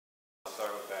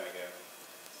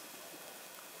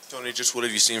Tony, just what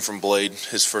have you seen from Blade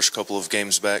his first couple of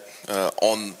games back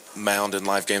on mound in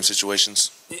live game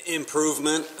situations?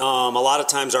 Improvement. A lot of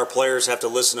times our players have to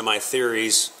listen to my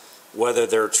theories, whether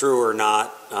they're true or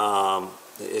not.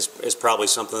 Is probably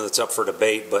something that's up for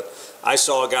debate. But I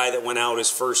saw a guy that went out his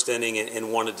first inning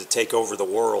and wanted to take over the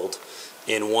world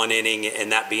in one inning,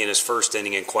 and that being his first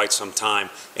inning in quite some time.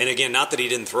 And again, not that he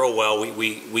didn't throw well.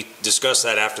 We discussed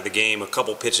that after the game, a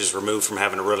couple pitches removed from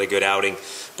having a really good outing.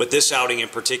 But this outing in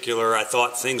particular, I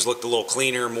thought things looked a little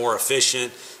cleaner, more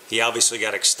efficient. He obviously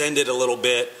got extended a little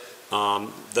bit.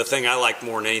 The thing I liked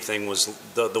more than anything was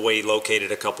the way he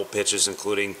located a couple pitches,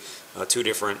 including two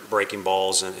different breaking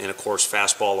balls and, of course,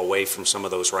 fastball away from some of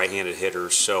those right-handed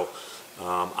hitters. So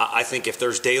I think if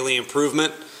there's daily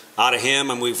improvement out of him,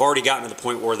 and we've already gotten to the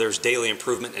point where there's daily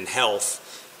improvement in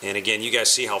health. And again, you guys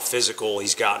see how physical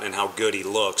he's gotten and how good he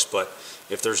looks. But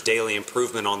if there's daily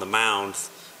improvement on the mound,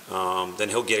 then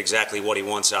he'll get exactly what he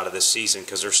wants out of this season,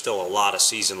 because there's still a lot of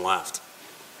season left.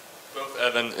 Both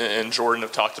Evan and Jordan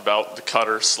have talked about the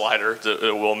cutter, slider that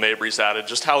Will Mabry's added.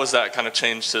 Just how has that kind of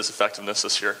changed his effectiveness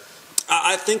this year?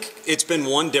 I think it's been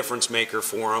one difference maker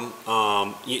for him,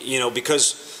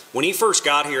 because when he first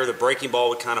got here, the breaking ball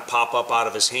would kind of pop up out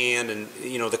of his hand, and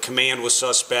the command was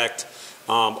suspect.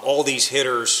 All these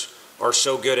hitters are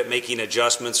so good at making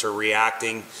adjustments or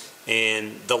reacting,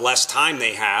 and the less time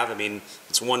they have,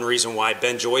 it's one reason why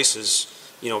Ben Joyce is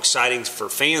exciting for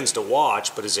fans to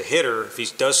watch. But as a hitter, if he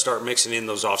does start mixing in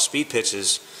those off-speed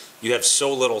pitches, you have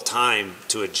so little time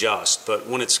to adjust. But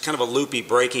when it's kind of a loopy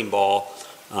breaking ball,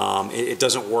 it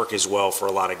doesn't work as well for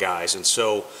a lot of guys. And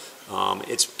so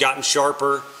it's gotten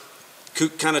sharper,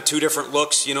 kind of two different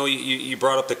looks. You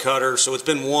brought up the cutter. So it's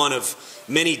been one of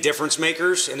many difference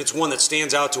makers, and it's one that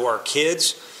stands out to our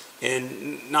kids.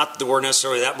 And not that we're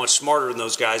necessarily that much smarter than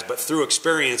those guys, but through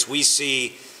experience, we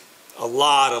see a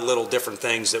lot of little different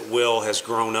things that Will has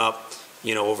grown up,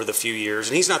 over the few years.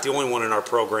 And he's not the only one in our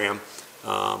program,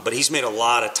 but he's made a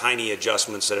lot of tiny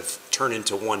adjustments that have turned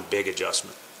into one big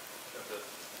adjustment.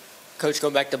 Coach,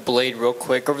 going back to Blade real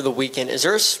quick, over the weekend, is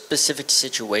there a specific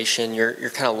situation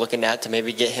you're kind of looking at to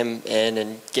maybe get him in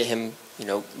and get him,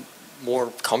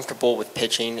 more comfortable with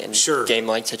pitching in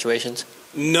game-like situations?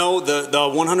 No, the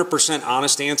 100%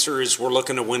 honest answer is we're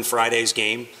looking to win Friday's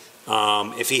game.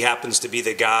 If he happens to be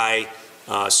the guy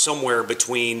somewhere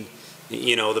between,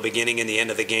 the beginning and the end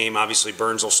of the game, obviously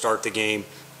Burns will start the game,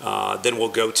 then we'll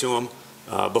go to him.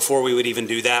 Before we would even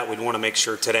do that, we'd want to make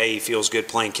sure today he feels good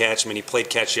playing catch. He played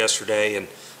catch yesterday, and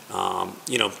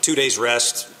 2 days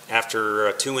rest after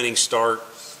a 2-inning start.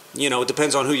 It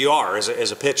depends on who you are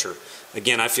as a pitcher.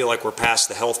 Again, I feel like we're past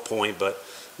the health point, but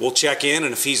we'll check in,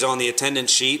 and if he's on the attendance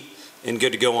sheet and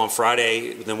good to go on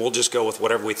Friday, then we'll just go with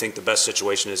whatever we think the best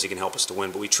situation is he can help us to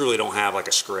win. But we truly don't have like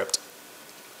a script.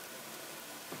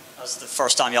 That's the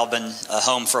first time y'all been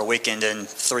home for a weekend in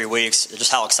 3 weeks.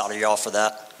 Just how excited are y'all for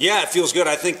that? Yeah, it feels good.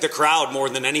 I think the crowd more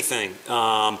than anything.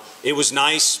 It was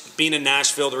nice being in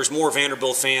Nashville. There was more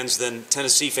Vanderbilt fans than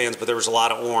Tennessee fans, but there was a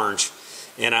lot of orange,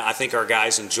 and I think our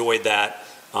guys enjoyed that.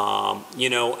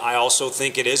 I also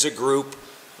think it is a group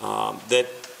that,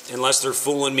 unless they're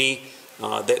fooling me,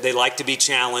 they like to be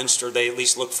challenged, or they at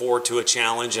least look forward to a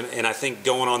challenge. And I think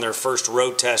going on their first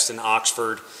road test in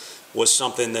Oxford was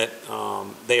something that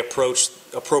they approached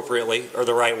appropriately, or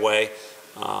the right way.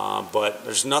 But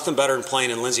there's nothing better than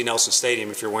playing in Lindsey Nelson Stadium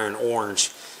if you're wearing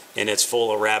orange and it's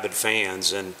full of rabid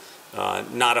fans. And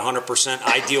not 100%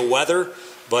 ideal weather,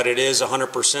 but it is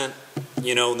 100%,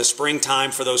 in the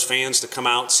springtime for those fans to come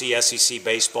out, see SEC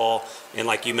baseball. And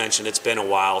like you mentioned, it's been a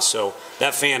while. So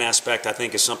that fan aspect, I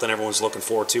think, is something everyone's looking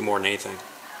forward to more than anything.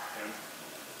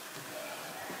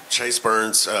 Chase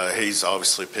Burns, he's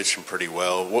obviously pitching pretty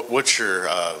well. What's your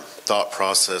thought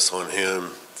process on him,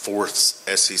 fourth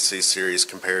SEC series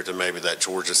compared to maybe that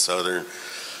Georgia Southern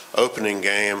opening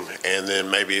game, and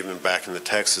then maybe even back in the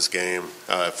Texas game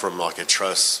from like a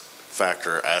trust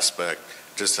factor aspect,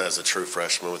 just as a true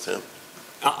freshman with him?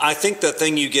 I think the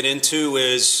thing you get into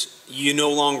is you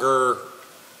no longer,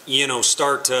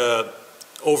 start to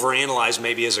overanalyze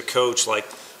maybe as a coach, like,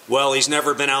 well, he's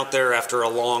never been out there after a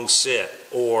long sit,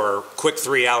 or quick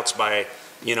 3 outs by,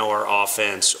 our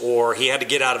offense, or he had to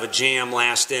get out of a jam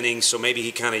last inning, so maybe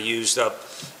he kind of used up,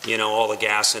 all the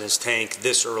gas in his tank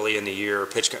this early in the year.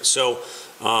 So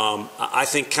I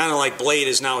think kind of like Blade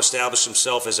has now established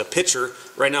himself as a pitcher.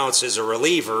 Right now it's as a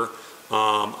reliever.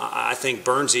 I think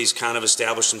Burnsy's kind of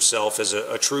established himself as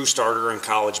a true starter in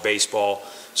college baseball.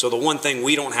 So the one thing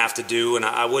we don't have to do, and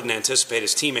I wouldn't anticipate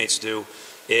his teammates do,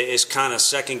 is kind of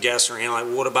second guess or analyze.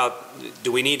 What about,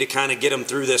 do we need to kind of get him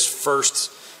through this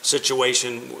first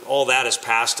situation, all that has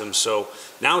passed him. So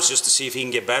now it's just to see if he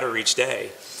can get better each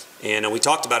day. And we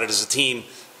talked about it as a team,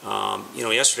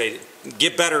 yesterday.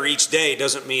 Get better each day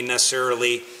doesn't mean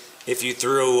necessarily if you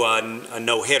threw a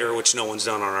no-hitter, which no one's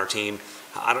done on our team,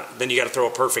 then you got to throw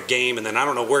a perfect game, and then I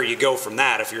don't know where you go from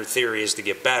that if your theory is to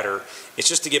get better. It's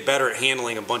just to get better at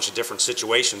handling a bunch of different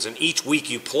situations. And each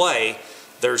week you play,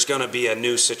 there's going to be a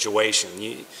new situation.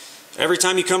 Every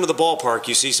time you come to the ballpark,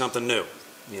 you see something new.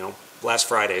 Last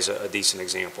Friday is a decent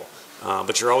example.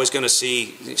 But you're always going to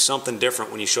see something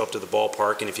different when you show up to the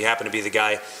ballpark. And if you happen to be the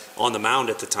guy on the mound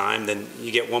at the time, then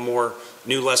you get one more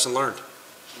new lesson learned.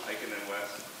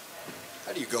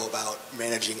 How do you go about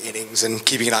managing innings and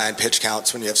keeping an eye on pitch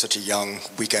counts when you have such a young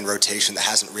weekend rotation that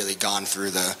hasn't really gone through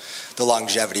the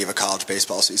longevity of a college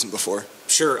baseball season before?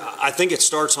 Sure. I think it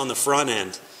starts on the front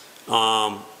end.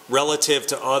 Relative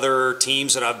to other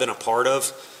teams that I've been a part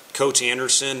of, Coach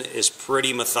Anderson is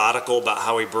pretty methodical about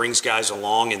how he brings guys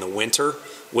along in the winter,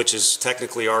 which is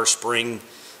technically our spring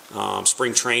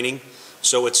training.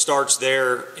 So it starts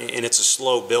there, and it's a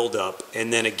slow buildup.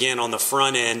 And then again, on the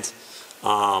front end,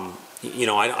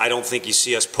 I don't think you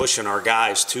see us pushing our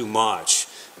guys too much.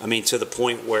 I mean, to the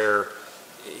point where,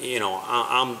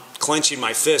 I'm clenching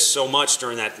my fist so much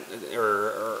during that,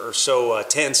 or so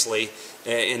tensely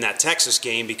in that Texas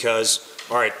game because,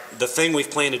 all right, the thing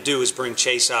we've planned to do is bring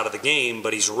Chase out of the game,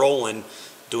 but he's rolling.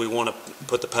 Do we want to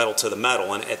put the pedal to the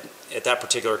metal? And at that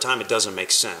particular time, it doesn't make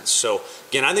sense. So,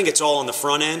 again, I think it's all on the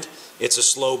front end. It's a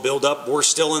slow buildup. We're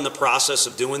still in the process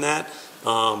of doing that.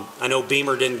 I know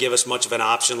Beamer didn't give us much of an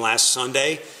option last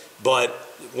Sunday, but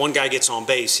one guy gets on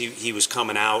base, he was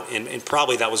coming out, and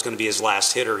probably that was going to be his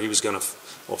last hitter. He was going to,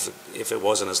 if it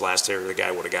wasn't his last hitter, the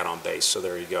guy would have got on base. So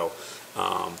there you go.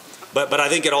 But I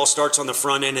think it all starts on the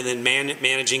front end and then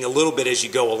managing a little bit as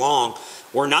you go along.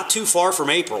 We're not too far from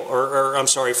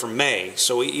from May.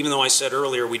 So even though I said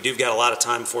earlier we do got a lot of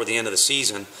time before the end of the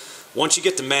season, once you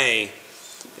get to May,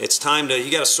 it's time to,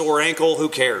 you got a sore ankle, who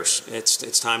cares?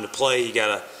 It's time to play. You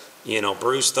got a,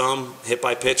 bruised thumb, hit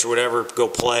by pitch or whatever, go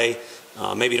play.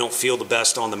 Maybe don't feel the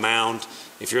best on the mound.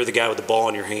 If you're the guy with the ball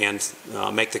in your hand,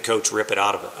 make the coach rip it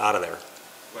out of there.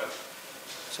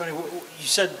 Sonny, you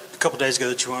said a couple days ago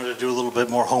that you wanted to do a little bit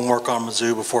more homework on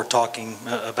Mizzou before talking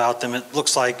about them. It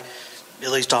looks like,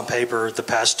 at least on paper, the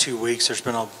past 2 weeks, there's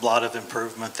been a lot of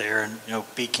improvement there. And,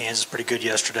 beat Kansas pretty good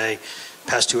yesterday.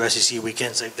 Past two SEC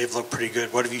weekends, they've looked pretty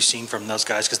good. What have you seen from those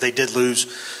guys? Because they did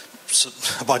lose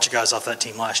a bunch of guys off that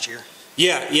team last year.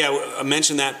 Yeah. I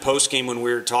mentioned that post-game when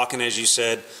we were talking, as you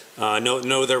said.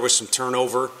 No, there was some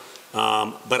turnover.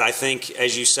 But I think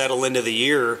as you settle into the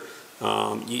year,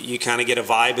 you kind of get a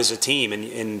vibe as a team.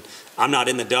 And I'm not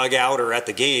in the dugout or at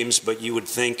the games, but you would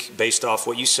think, based off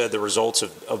what you said, the results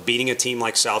of beating a team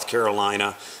like South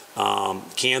Carolina,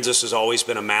 Kansas has always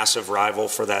been a massive rival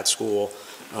for that school.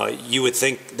 You would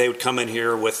think they would come in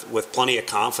here with plenty of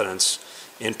confidence.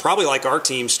 And probably like our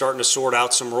team, starting to sort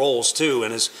out some roles too.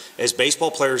 And as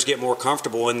baseball players get more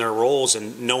comfortable in their roles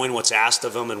and knowing what's asked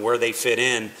of them and where they fit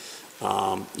in,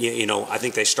 I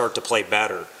think they start to play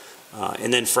better.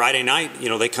 And then Friday night,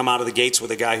 they come out of the gates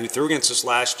with a guy who threw against us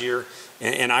last year.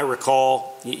 And I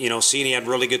recall, seeing he had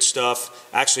really good stuff.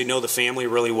 Actually know the family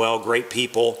really well, great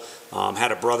people.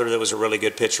 Had a brother that was a really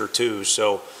good pitcher too.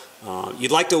 So you'd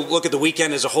like to look at the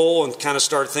weekend as a whole and kind of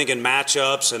start thinking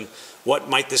matchups and what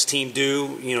might this team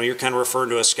do. You're kind of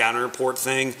referring to a scouting report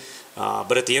thing.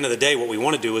 But at the end of the day, what we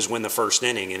want to do is win the first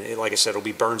inning. And like I said, it'll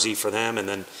be Burnsy for them. And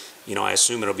then, I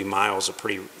assume it'll be Miles, a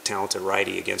pretty talented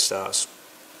righty, against us.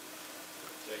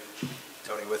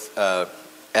 Tony, with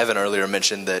Evan earlier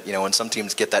mentioned that, when some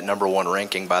teams get that number one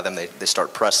ranking by them, they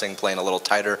start pressing, playing a little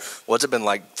tighter. What's it been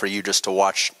like for you just to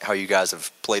watch how you guys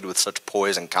have played with such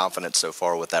poise and confidence so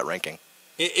far with that ranking?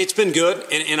 It's been good,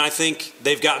 and I think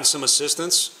they've gotten some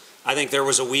assistance. I think there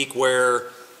was a week where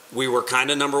we were kind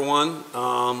of number one,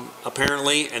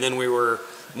 apparently, and then we were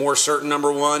more certain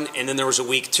number one, and then there was a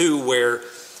week two where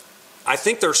I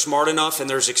think they're smart enough and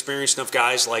there's experienced enough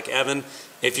guys like Evan.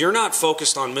 If you're not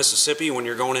focused on Mississippi when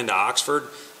you're going into Oxford,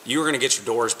 you're going to get your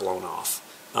doors blown off.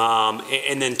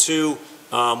 And then two,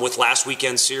 with last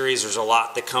weekend's series, there's a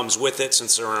lot that comes with it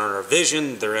since they're in our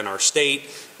division, they're in our state,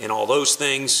 and all those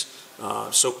things.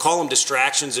 So call them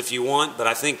distractions if you want, but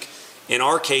I think in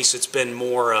our case it's been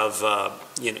more of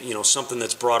something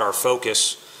that's brought our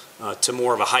focus to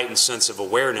more of a heightened sense of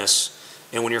awareness.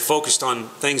 And when you're focused on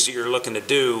things that you're looking to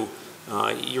do,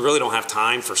 you really don't have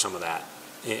time for some of that.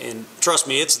 And trust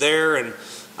me, it's there, and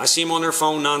I see them on their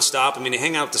phone nonstop. I mean, they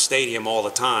hang out at the stadium all the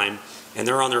time, and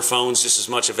they're on their phones just as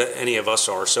much as any of us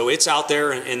are. So it's out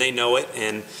there, and they know it.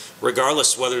 And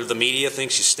regardless whether the media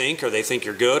thinks you stink or they think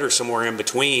you're good or somewhere in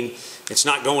between, it's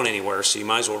not going anywhere. So you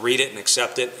might as well read it and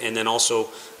accept it, and then also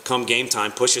come game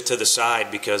time, push it to the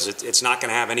side, because it's not going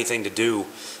to have anything to do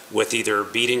with either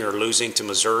beating or losing to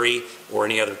Missouri or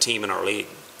any other team in our league.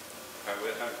 We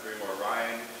have three more.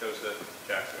 Ryan, Joseph,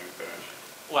 Jackson,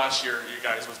 finish. Last year, you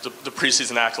guys, with the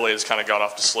preseason accolades, kind of got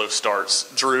off to slow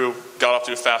starts. Drew got off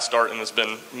to a fast start and has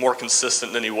been more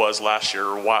consistent than he was last year.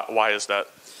 Why is that?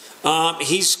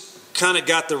 He's kind of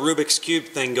got the Rubik's Cube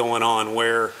thing going on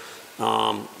where,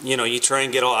 you try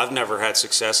and get all – I've never had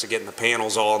success at getting the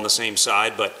panels all on the same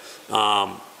side, but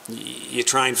you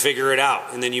try and figure it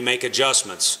out, and then you make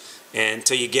adjustments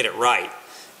until you get it right.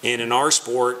 And in our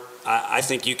sport, I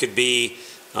think you could be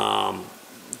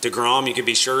DeGrom, you could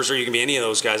be Scherzer, you can be any of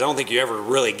those guys. I don't think you ever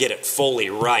really get it fully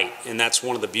right, and that's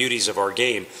one of the beauties of our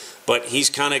game. But he's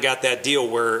kind of got that deal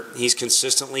where he's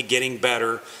consistently getting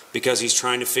better because he's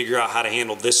trying to figure out how to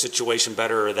handle this situation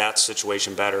better or that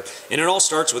situation better. And it all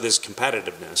starts with his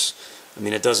competitiveness. I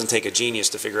mean, it doesn't take a genius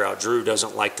to figure out Drew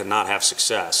doesn't like to not have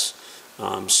success.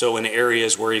 So in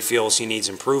areas where he feels he needs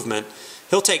improvement,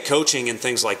 he'll take coaching and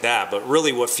things like that. But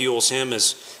really what fuels him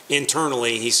is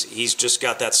internally he's just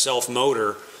got that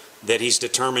self-motor that he's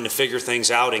determined to figure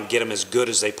things out and get them as good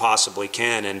as they possibly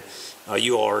can. And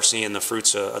you all are seeing the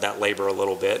fruits of that labor a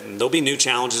little bit. And there'll be new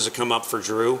challenges that come up for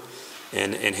Drew,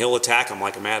 and he'll attack them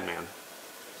like a madman.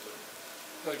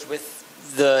 Coach,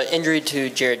 with the injury to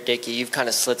Jared Dickey, you've kind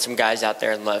of slid some guys out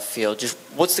there in left field. Just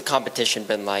what's the competition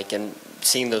been like, and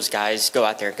seeing those guys go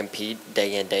out there and compete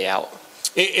day in, day out?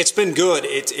 It's been good.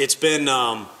 It's been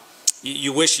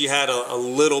you wish you had a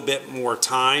little bit more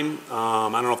time. I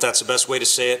don't know if that's the best way to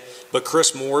say it, but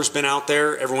Chris Moore's been out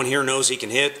there. Everyone here knows he can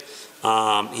hit.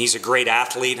 He's a great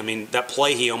athlete. I mean, that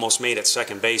play he almost made at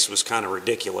second base was kind of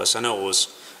ridiculous. I know it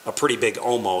was a pretty big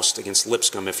almost against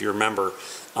Lipscomb, if you remember.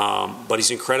 But he's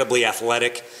incredibly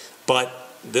athletic. But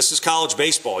this is college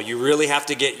baseball. You really have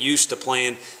to get used to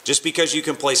playing. Just because you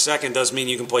can play second doesn't mean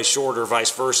you can play short or vice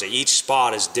versa. Each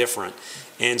spot is different.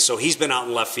 And so he's been out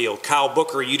in left field. Kyle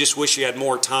Booker, you just wish you had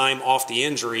more time off the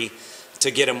injury to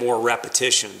get him more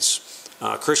repetitions.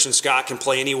 Christian Scott can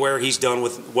play anywhere. He's done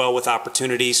well with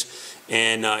opportunities,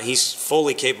 and he's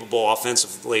fully capable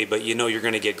offensively, but you know you're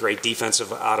going to get great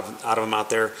defensive out of him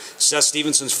out there. Seth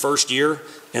Stevenson's first year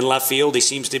in left field. He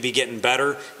seems to be getting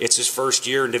better. It's his first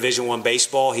year in Division I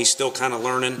baseball. He's still kind of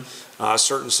learning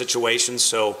certain situations.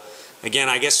 So, again,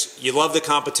 I guess you love the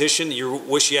competition. You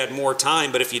wish you had more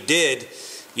time, but if you did,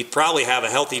 you'd probably have a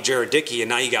healthy Jared Dickey, and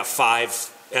now you got 5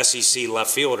 SEC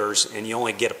left fielders, and you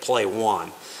only get to play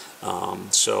 1.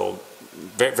 So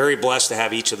very blessed to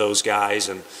have each of those guys,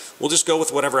 and we'll just go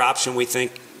with whatever option we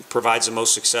think provides the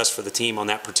most success for the team on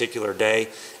that particular day.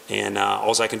 And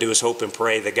all I can do is hope and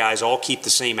pray the guys all keep the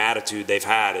same attitude they've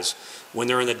had. Is when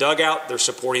they're in the dugout, they're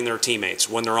supporting their teammates.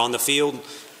 When they're on the field,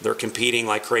 they're competing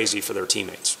like crazy for their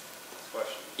teammates.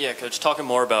 Yeah, Coach, talking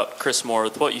more about Chris Moore,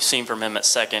 with what you've seen from him at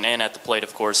second and at the plate,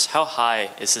 of course, how high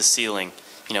is his ceiling,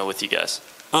 with you guys?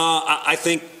 I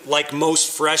think like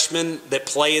most freshmen that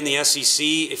play in the SEC,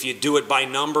 if you do it by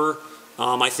number,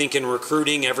 I think in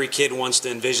recruiting, every kid wants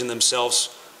to envision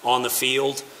themselves on the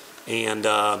field, and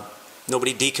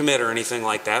nobody decommit or anything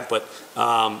like that. But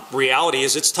reality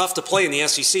is it's tough to play in the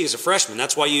SEC as a freshman.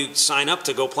 That's why you sign up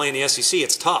to go play in the SEC.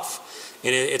 It's tough.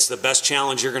 And it's the best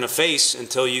challenge you're going to face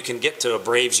until you can get to a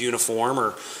Braves uniform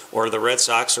or the Red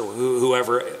Sox or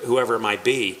whoever it might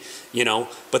be,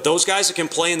 But those guys that can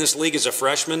play in this league as a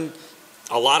freshman,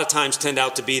 a lot of times tend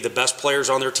out to be the best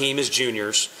players on their team as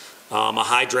juniors, a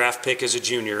high draft pick as a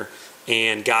junior,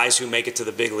 and guys who make it to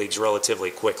the big leagues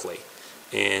relatively quickly.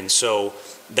 And so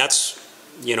that's,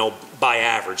 by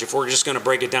average. If we're just going to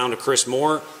break it down to Chris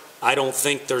Moore, I don't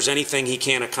think there's anything he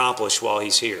can't accomplish while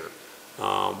he's here.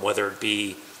 Whether it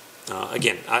be,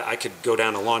 again, I could go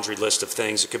down a laundry list of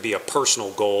things. It could be a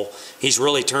personal goal. He's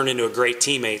really turned into a great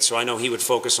teammate, so I know he would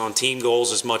focus on team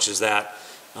goals as much as that.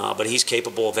 But he's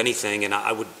capable of anything, and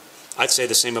I'd say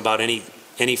the same about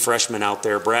any freshman out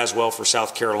there. Braswell for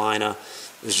South Carolina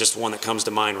is just one that comes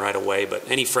to mind right away. But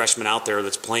any freshman out there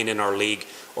that's playing in our league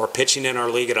or pitching in our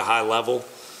league at a high level,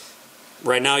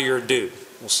 right now you're a dude.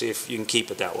 We'll see if you can keep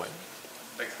it that way.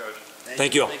 Thanks, Coach.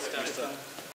 Thank you all. Thanks, Coach.